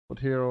What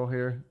hero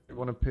here you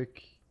want to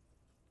pick?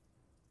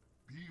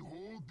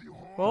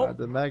 Oh,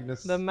 the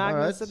Magnus. The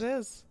Magnus right. it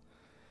is.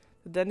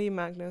 The Denny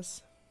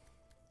Magnus.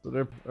 So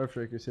their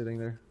Earthquake is sitting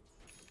there.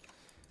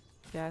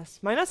 Yes,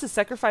 Magnus is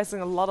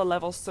sacrificing a lot of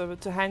levels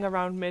to hang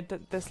around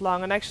mid this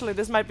long, and actually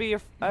this might be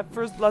your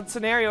first blood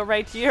scenario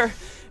right here.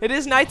 It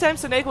is nighttime,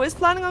 so Neko is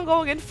planning on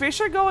going in.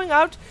 Fisher going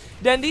out.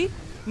 Dendy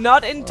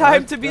not in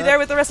time to be there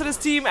with the rest of his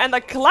team, and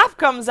the clap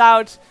comes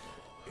out.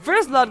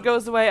 First blood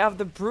goes the way of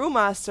the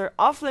Brewmaster.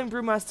 Offlane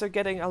Brewmaster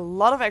getting a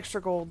lot of extra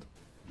gold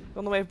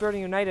on the way of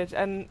Burning United,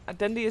 and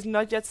Dendy is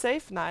not yet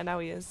safe. Nah, now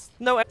he is.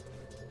 No,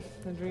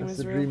 the dream That's is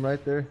the real. dream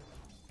right there.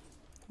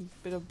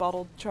 Bit of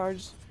bottle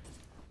charge,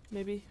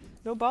 maybe.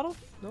 No bottle?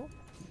 No.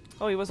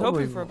 Oh, he was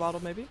hoping for a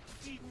bottle, maybe.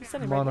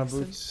 Mana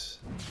boots.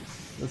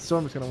 The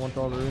Storm is gonna want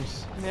all the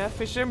runes. Yeah,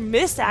 Fisher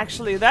missed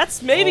actually.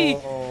 That's maybe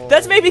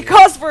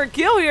cause for a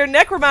kill here.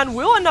 Necroman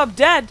will end up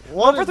dead.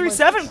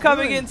 1437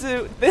 coming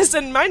into this,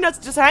 and Minut's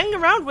just hanging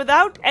around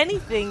without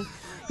anything.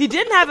 He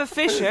didn't have a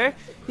Fisher.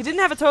 He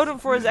didn't have a totem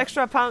for his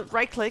extra pound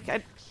right click.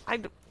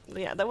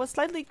 Yeah, that was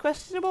slightly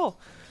questionable.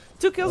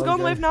 2 kills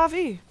going with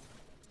NaVi.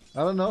 I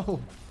don't know.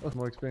 That's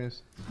more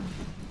experience.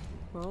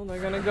 Well,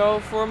 they're gonna go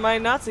for my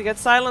nuts. He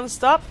gets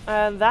silenced up,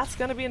 and that's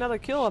gonna be another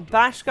kill. A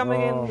bash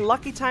coming in.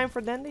 Lucky time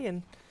for Dendy,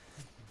 and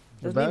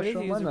doesn't even need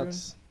to use a rune.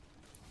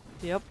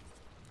 Yep.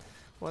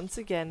 Once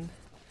again.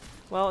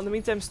 Well, in the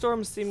meantime,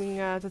 Storm's seeming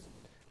to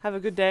have a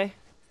good day.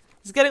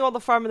 He's getting all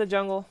the farm in the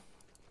jungle,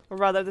 or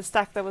rather, the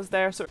stack that was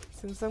there. So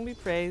since then, be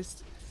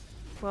praised.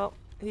 Well,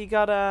 he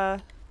got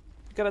a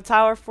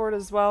tower for it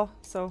as well,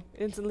 so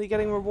instantly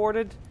getting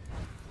rewarded.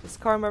 His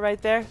karma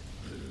right there.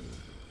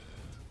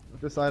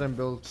 This item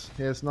build,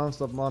 he has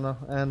non-stop mana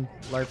and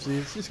life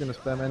seeds. He's gonna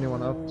spam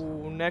anyone out.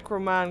 Ooh,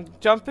 Necroman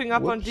jumping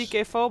up on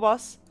DK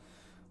Phobos.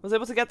 Was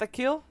able to get the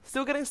kill.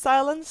 Still getting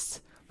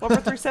silenced.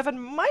 1437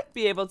 might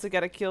be able to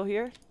get a kill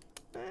here.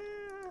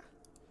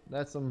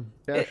 That's some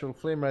casual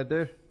flame right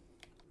there.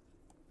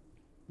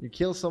 You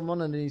kill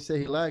someone and then you say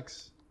he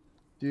lags.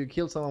 Do you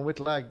kill someone with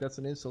lag? That's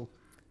an insult.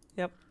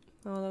 Yep.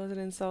 Oh, that was an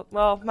insult.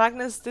 Well,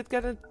 Magnus did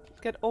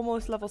get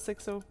almost level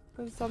 6, so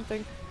that's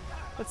something.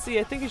 Let's see,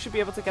 I think he should be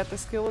able to get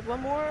this kill with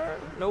one more.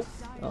 Nope.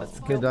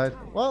 He died.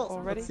 Well,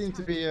 already. That seemed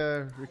to be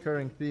a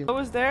recurring theme. Oh,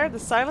 is there. The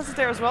silence is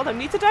there as well. They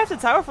need to dive the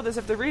tower for this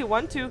if they really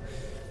want to.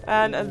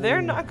 And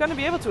they're not going to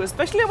be able to,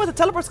 especially with the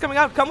teleports coming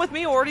out. Come with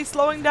me, already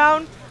slowing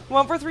down.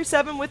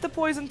 1437 with the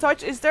poison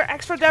touch. Is there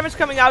extra damage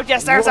coming out?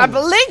 Yes, there's a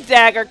blink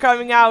dagger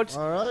coming out.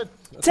 Alright.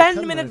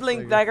 10-minute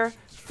blink dagger.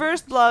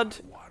 First blood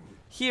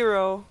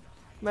hero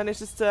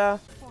manages to...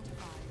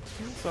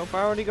 So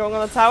far already going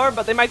on the tower,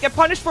 but they might get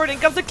punished for it. In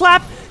comes the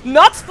clap.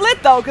 Not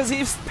split though, because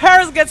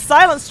Paris gets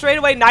silenced straight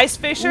away. Nice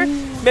Fisher.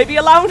 Maybe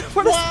allowing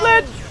for the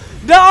split.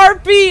 The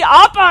RP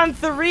up on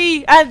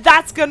 3, and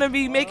that's gonna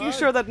be making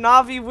sure that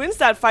NaVi wins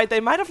that fight. They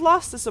might have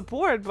lost the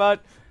support,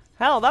 but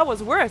hell, that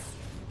was worth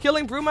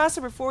killing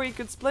Brewmaster before he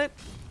could split.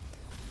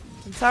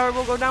 And tower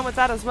will go down with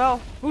that as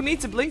well. Who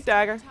needs a blink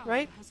dagger,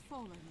 right?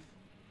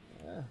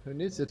 Yeah, who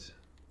needs it?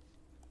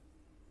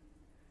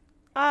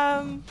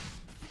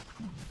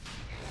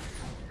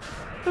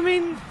 I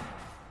mean,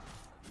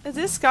 it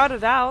is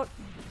scouted out.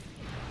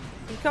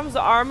 Here comes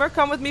the armor.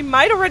 Come with me.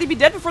 Might already be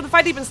dead before the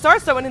fight even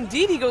starts, though, and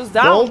indeed he goes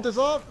down. Gold is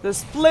up. The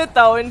split,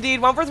 though, indeed.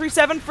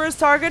 1437 first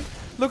target,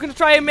 looking to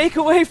try and make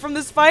away from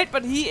this fight,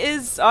 but he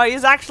is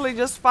actually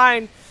just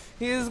fine.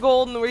 He is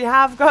golden. We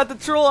have got the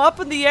troll up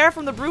in the air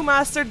from the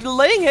Brewmaster,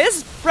 delaying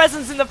his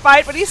presence in the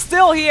fight, but he's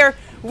still here.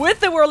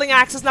 With the whirling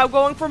axis now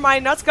going for my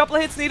nuts. Couple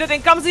of hits needed.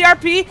 In comes the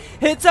RP.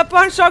 Hits up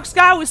on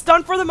Shockska, who's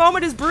stunned for the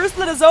moment. His brew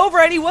split is over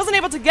and he wasn't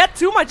able to get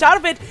too much out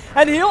of it.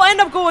 And he'll end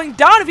up going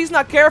down if he's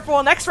not careful.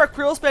 An extra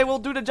Krill spray will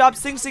do the job.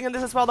 Sing Sing in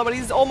this as well, though, but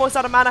he's almost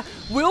out of mana.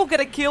 Will get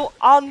a kill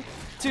on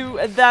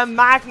to the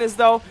Magnus,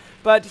 though.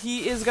 But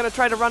he is going to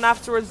try to run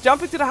afterwards.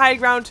 Jumping to the high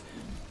ground.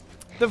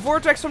 The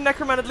Vortex from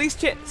Necroman at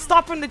least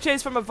stopping the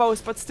chase from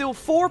Avos. But still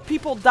 4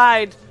 people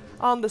died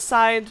on the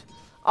side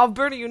of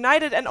Burning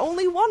United, and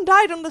only 1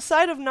 died on the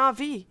side of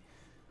NaVi.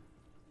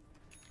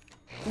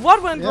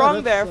 What went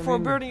wrong there for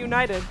Burning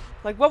United?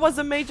 Like, what was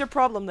the major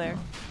problem there?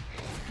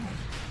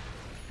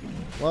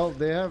 Well,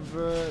 they have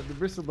the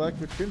Bristol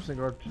Black with Crimson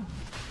Guard.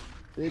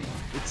 It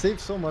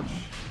saves so much.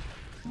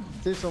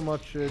 It saves so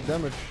much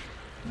damage.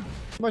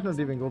 Might not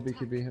even go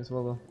BKB as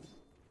well, though.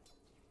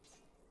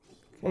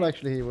 Well,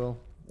 actually, he will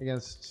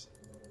against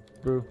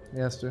Brew. He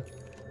has to.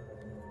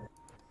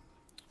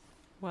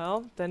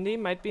 Well, Dendy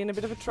might be in a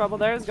bit of a trouble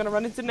there. He's gonna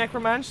run into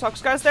Necroman.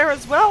 Shockska's there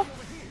as well.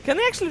 Can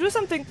they actually do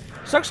something?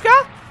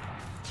 Shockska?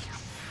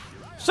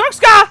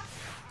 Shockska!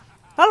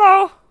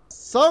 Hello!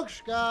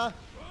 Shockska!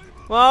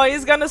 Well,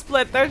 he's gonna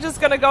split. They're just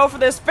gonna go for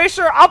this.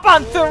 Fisher up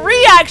on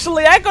 3,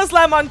 actually. Echo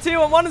Slam on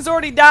 2, and 1 is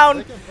already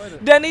down.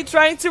 Dendy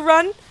trying to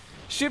run.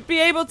 Should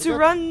be able to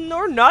run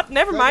or not.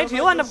 Never mind.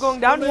 He'll end up going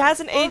down. He has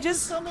an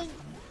Aegis.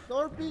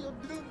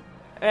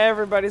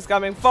 Everybody's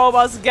coming.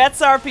 Phobos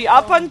gets RP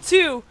up on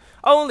 2.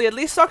 Only, at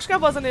least Shockska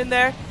wasn't in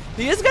there.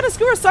 He is gonna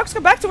skewer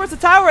Shockska back towards the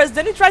tower as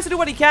Denny tries to do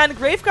what he can.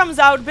 Grave comes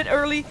out a bit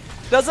early.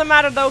 Doesn't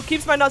matter though,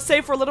 keeps my nut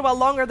safe for a little while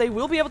longer. They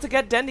will be able to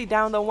get Dendi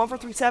down though,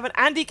 1437,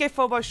 and DK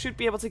Phobos should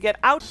be able to get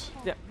out.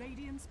 Yeah.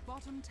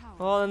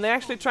 Well, and they're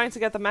actually trying to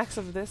get the max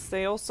of this.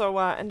 They also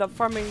end up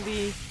farming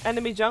the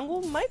enemy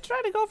jungle. Might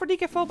try to go for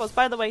DK Phobos.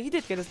 By the way, he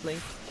did get his blink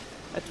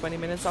at 20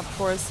 minutes, of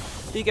course.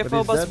 DK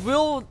Phobos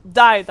will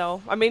die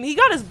though. I mean, he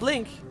got his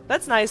blink.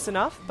 That's nice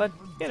enough, but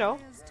you know.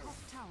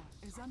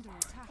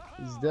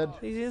 He's dead.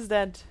 He is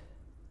dead.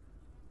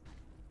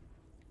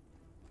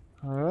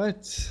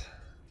 Alright.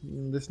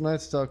 This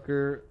Night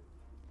Stalker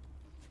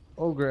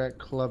Ogre at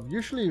club.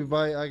 Usually you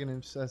buy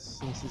Aghanim since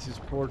this is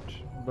port,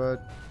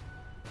 but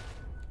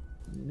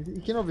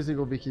he can obviously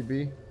go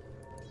BKB.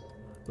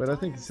 But I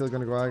think he's still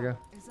gonna go Aga.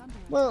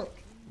 Well,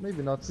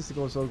 maybe not, since he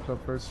goes Ogre club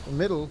first. In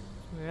middle.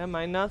 Yeah,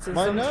 my nuts in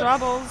some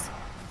troubles.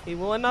 He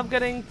will end up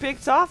getting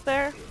picked off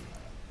there.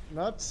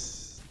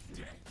 Nuts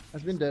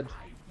has been dead.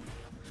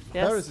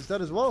 Yes. Paris is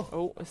dead as well.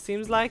 Oh, it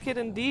seems like it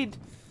indeed.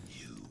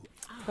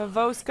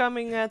 Vo's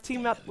coming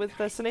team up with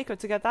Seneko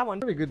to get that one.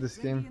 Pretty good this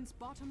game.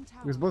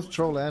 Because both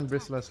Troll and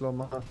Bristle have slow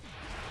mana.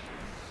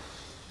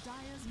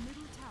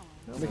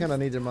 They kinda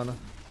need their mana.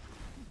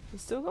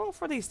 He's still going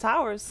for these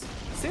towers.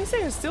 Sing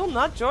Sing is still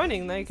not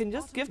joining. They can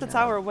just give the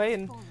tower away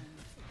and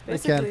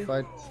basically... They can't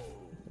fight.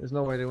 There's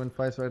no way they win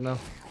fights right now.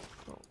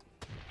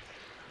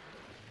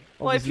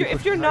 Well, if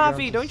you're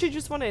NaVi, don't you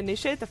just want to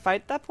initiate the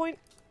fight at that point?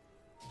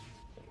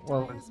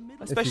 Well,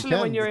 especially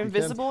when you're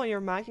invisible and you're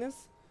Magnus.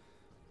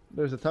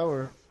 There's a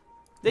tower.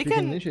 They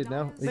can initiate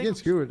now. He can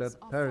skewer that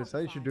Paris.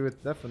 I should do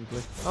it definitely.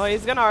 Oh,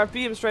 he's gonna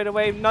RP him straight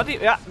away.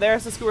 Yeah,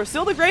 there's the skewer.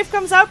 Still the Grave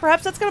comes out.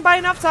 Perhaps that's gonna buy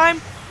enough time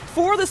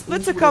for the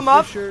split to come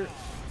up.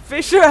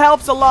 Fisher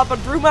helps a lot, but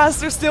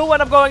Brewmaster still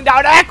end up going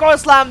down. Echo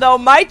Slam though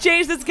might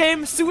change this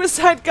game.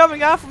 Suicide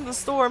coming out from the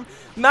storm.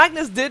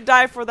 Magnus did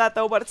die for that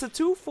though, but it's a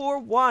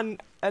 2-4-1.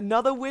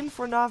 Another win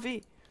for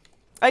NaVi.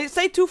 I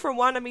say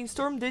 2-for-1. I mean,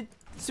 Storm did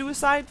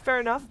suicide, fair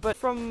enough, but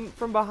from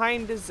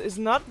behind is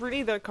not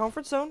really their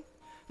comfort zone.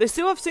 They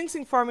still have Sing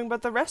Sing farming,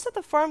 but the rest of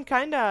the farm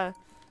kinda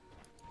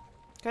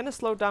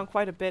slowed down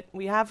quite a bit.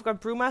 We have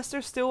got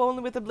Brewmaster still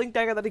only with the Blink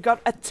Dagger that he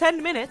got at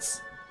 10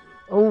 minutes.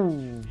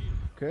 Oh,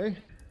 okay.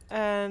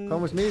 And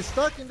Thomas me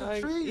stuck in the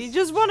trees. He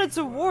just wanted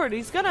to ward.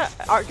 He's gonna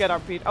get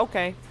RP'd.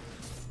 Okay,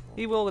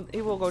 he will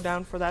go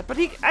down for that. But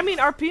I mean,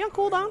 RP on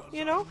cooldown,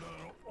 you know.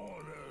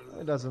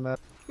 It doesn't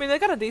matter. I mean, they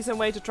got a decent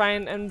way to try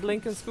and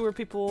blink and skewer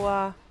people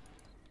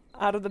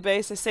out of the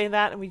base. I say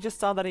that, and we just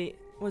saw that he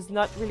was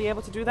not really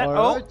able to do that.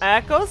 Oh,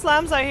 Echo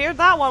Slams, I hear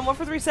that one.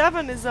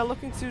 1437 is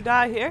looking to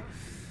die here.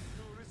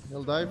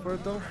 He'll die for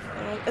it though.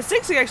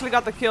 Sing Sing actually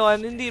got the kill,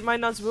 and indeed my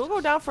nuts will go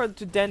down for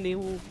to Dendi,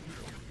 who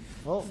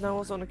is now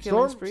also on a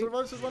killing spree.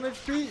 Survives with 1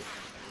 HP.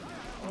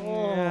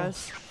 Oh.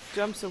 Yes,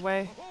 jumps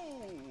away.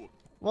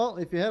 Well,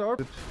 if he had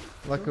orb,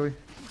 luckily.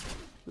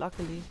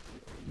 Luckily.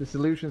 The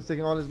solution's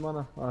taking all his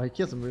mana. Oh, he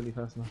kills him really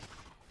fast now.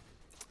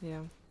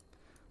 Yeah.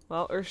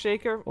 Well,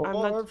 Earthshaker.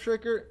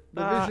 Earthshaker.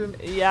 The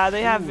vision. Yeah,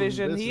 they have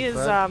vision. He is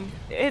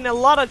in a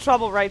lot of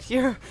trouble right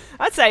here.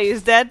 I'd say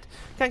he's dead.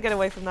 Can't get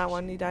away from that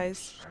one. He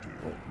dies.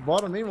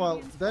 Bottom,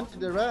 meanwhile, then to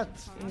the rat.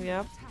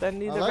 Yep. Then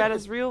the rat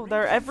is real.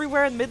 They're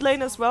everywhere in mid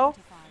lane as well.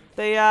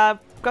 They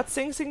got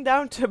Sing Sing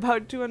down to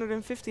about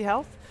 250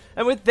 health.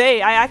 And with I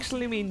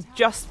actually mean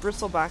just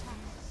Bristleback.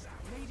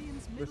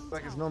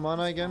 Bristleback is no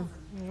mana again.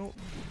 Nope.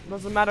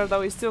 Doesn't matter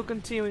though, he's still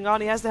continuing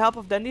on. He has the help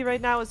of Dendi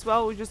right now as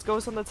well, who just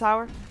goes on the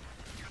tower.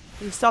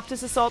 He stopped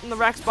his assault on the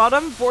Rack's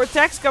bottom.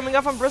 Vortex coming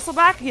up on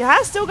Bristleback. He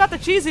has still got the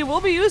cheese. He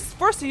will be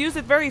forced to use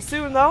it very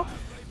soon though.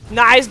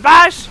 Nice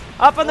bash!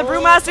 Up on the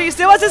Brewmaster. He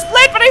still has his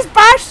split, but he's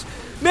bashed!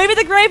 Maybe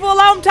the Grave will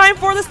allow him time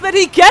for the split.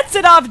 He gets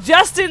it off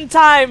just in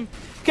time.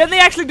 Can they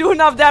actually do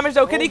enough damage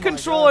though? Can he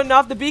control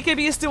enough? The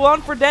BKB is still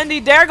on for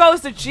Dendi. There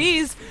goes the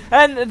cheese.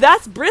 And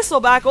that's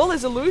Bristleback. All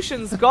his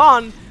illusions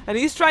gone. And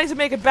he's trying to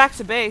make it back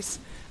to base.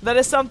 That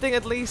is something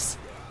at least.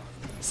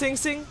 Sing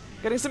Sing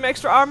getting some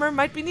extra armor.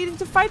 Might be needing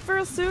to fight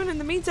very soon. In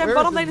the meantime,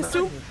 bottom lane is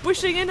still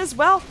pushing in as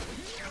well.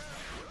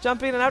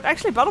 Jumping in and out.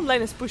 Actually, bottom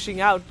lane is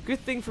pushing out. Good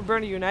thing for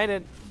Burner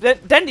United.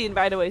 Dendi,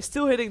 by the way,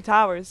 still hitting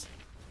towers.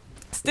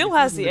 Still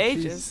has the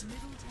ages.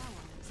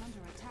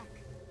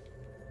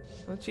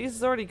 Well, cheese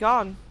is already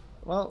gone.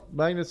 Well,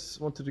 Magnus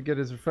wanted to get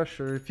his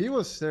refresher. If he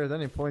was there at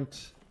any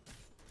point,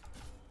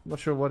 I'm not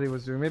sure what he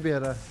was doing. Maybe he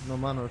had no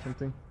mana or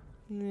something.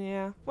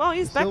 Yeah. Well,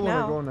 he's back now. Still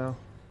want to go now.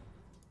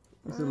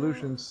 His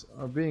illusions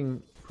are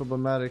being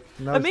problematic.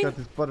 Now he's got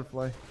this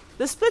butterfly.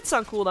 The split's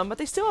on cooldown, but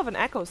they still have an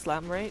Echo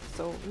Slam, right?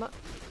 So,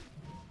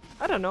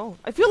 I don't know.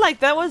 I feel like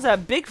that was a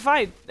big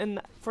fight and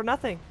for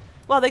nothing.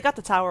 Well, they got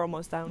the tower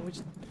almost down, which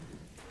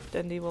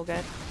Dendi will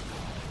get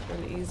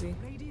really easy.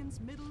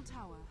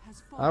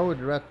 I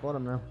would rat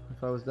bottom now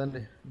if I was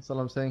Dendi. That's all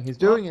I'm saying. He's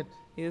doing it.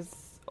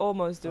 He's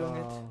almost doing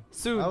it.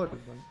 Soon. I would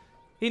have done.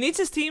 He needs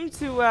his team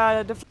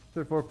to deflect.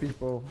 3 or 4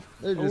 people.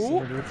 They're just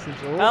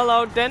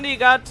Hello, Dendi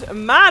got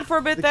mad for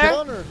a bit there.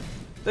 Counter.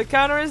 The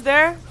counter is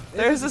there.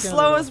 There's a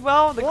slow as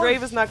well. The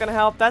Grave is not going to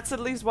help. That's at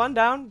least 1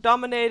 down.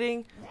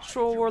 Dominating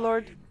Troll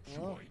Warlord.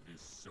 Well,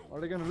 are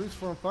they going to lose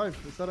 4 and 5?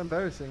 Is that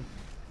embarrassing?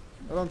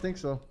 I don't think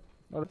so.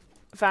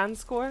 Fan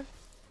score?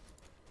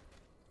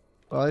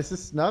 Well, is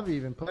this NaVi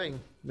even playing?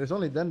 There's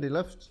only Dandy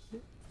left.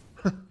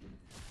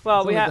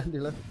 Well, we have. Dandy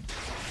left.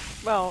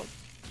 Well,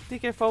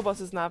 DK Phobos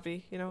is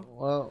NaVi, you know.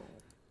 Well,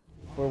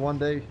 for one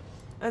day.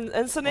 And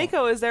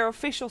Saneko is their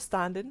official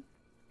stand-in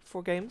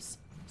for games,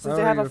 since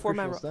they have a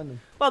 4-man.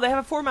 Well, they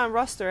have a 4-man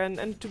roster,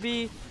 and to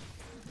be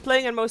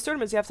playing in most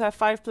tournaments, you have to have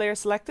 5 players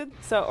selected,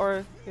 so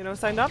or you know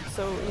signed up.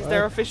 So he's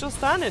their official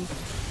stand-in.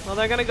 Well,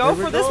 they're gonna go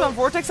for this one.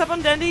 Vortex up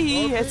on Dandy.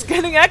 He is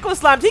getting echo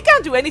slammed. He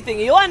can't do anything.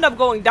 He'll end up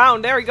going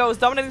down. There he goes,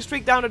 dominating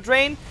streak down the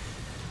drain.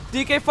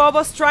 DK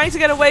Phobos trying to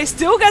get away,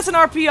 still gets an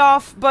RP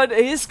off, but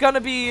he's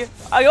gonna be getting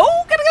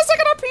a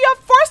second RP off,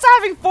 forced to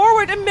having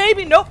forward, and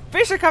maybe nope,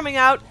 Fisher coming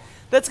out.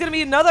 That's gonna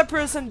be another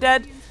person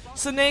dead.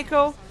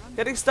 Saneko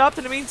getting stopped.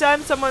 In the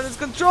meantime, someone is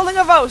controlling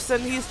a Vos,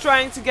 and he's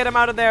trying to get him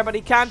out of there, but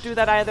he can't do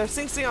that either.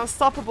 Sing Sing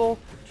unstoppable,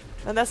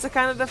 and that's the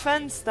kind of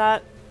defense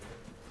that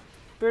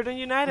Burden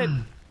United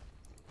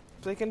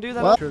they can do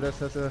that. Well, sure, that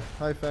has a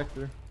high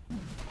factor.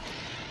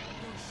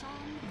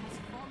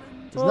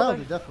 Because now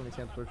they definitely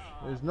can't push.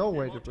 There's no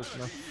way to push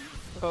now.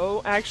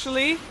 Oh,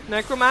 actually,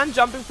 Necroman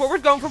jumping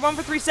forward, going for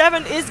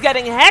 1-for-3-7, is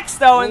getting hexed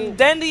though, and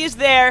Dandy is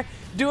there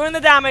doing the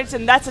damage,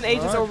 and that's an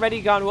Aegis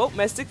already gone. Whoa,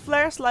 Mystic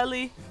Flare,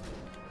 slightly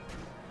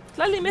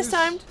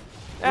mistimed.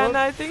 And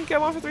I think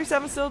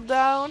 1-for-3-7 still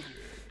down.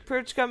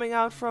 Purge coming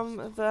out from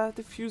the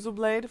Diffusal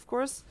Blade, of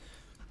course.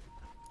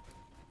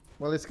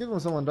 Well, it's good when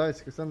someone dies,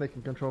 because then they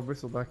can control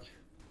Bristleback.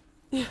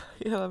 Yeah,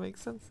 that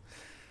makes sense.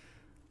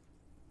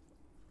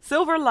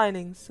 Silver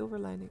linings, silver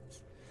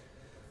linings.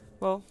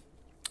 Well,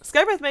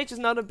 Skybreath Mage is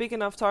not a big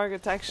enough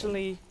target to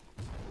actually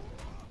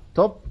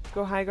go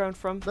high ground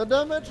from. The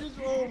damage is,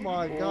 oh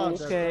my god,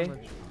 okay. that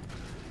damage.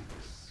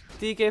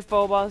 DK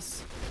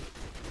Phobos.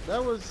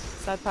 That was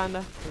Sad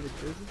Panda. pretty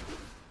crazy.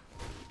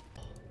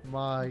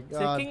 My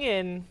god. Ticking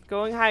in,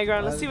 going high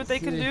ground. Let's see what they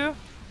can do.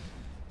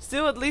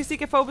 Still, at least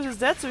DK Phobos is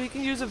dead, so he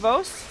can use a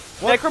Vos.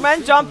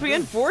 Necroman jumping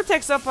in,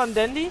 Vortex up on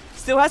Dandy.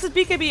 Still has his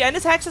BKB and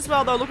his Hex as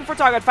well, though. Looking for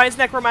target, finds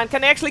Necroman.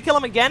 Can they actually kill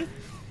him again?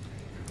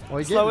 Oh,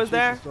 Slow is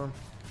there.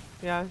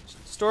 Yeah,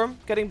 Storm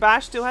getting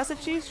bashed. Still has a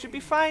cheese, should be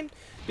fine.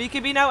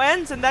 BKB now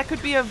ends, and that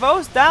could be a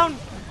Vos down.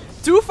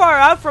 Too far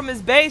out from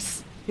his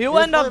base. He'll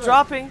end up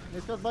dropping.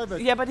 He's got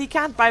buyback. Yeah, but he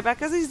can't buy back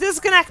because he's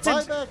disconnected.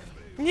 Buyback.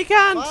 He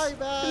can't.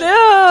 Buyback.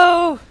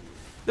 No!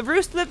 The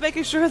Bruce Split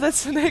making sure that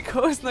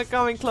Saneko is not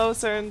coming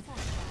closer, and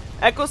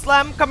Echo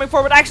Slam coming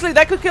forward. Actually,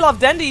 that could kill off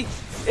Dandy.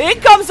 In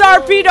comes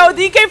RP though.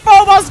 DK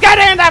Phobos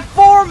getting that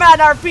 4-man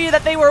RP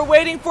that they were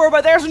waiting for,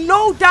 but there's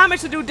no damage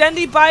to do.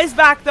 Dandy buys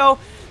back though.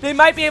 They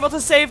might be able to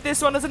save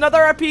this one as another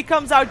RP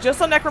comes out just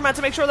on Necroman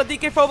to make sure that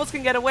DK Phobos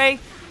can get away.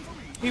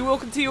 He will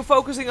continue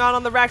focusing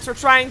on the Rex or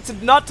trying to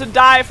not to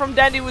die from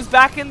Dandy, who's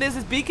back in this.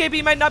 His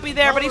BKB might not be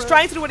there, but he's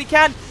trying to do what he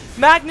can.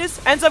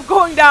 Magnus ends up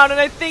going down, and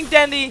I think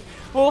Dandy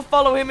will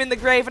follow him in the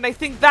grave, and I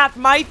think that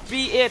might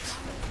be it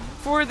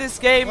for this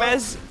game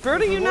as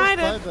Burden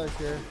United.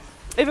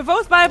 If it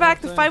votes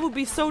buyback, the fight would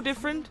be so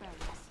different.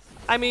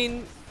 I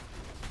mean,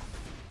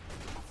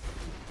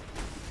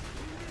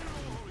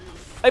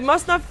 it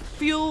must not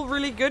feel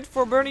really good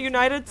for Burden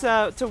United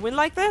to win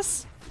like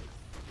this.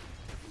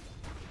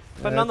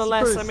 But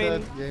nonetheless, I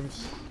mean,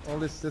 games. All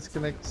this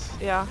disconnects.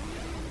 Yeah,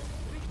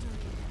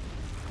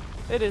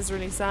 it is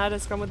really sad,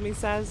 as Come With Me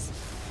says.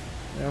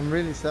 Yeah, I'm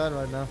really sad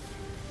right now.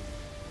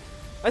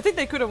 I think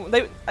they could have.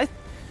 Do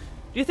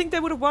you think they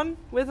would have won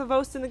with a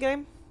Vost in the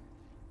game?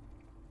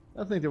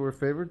 I think they were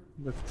favored,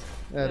 but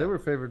yeah, they were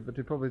favored, but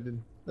they probably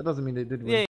didn't. That doesn't mean they did win. Yeah.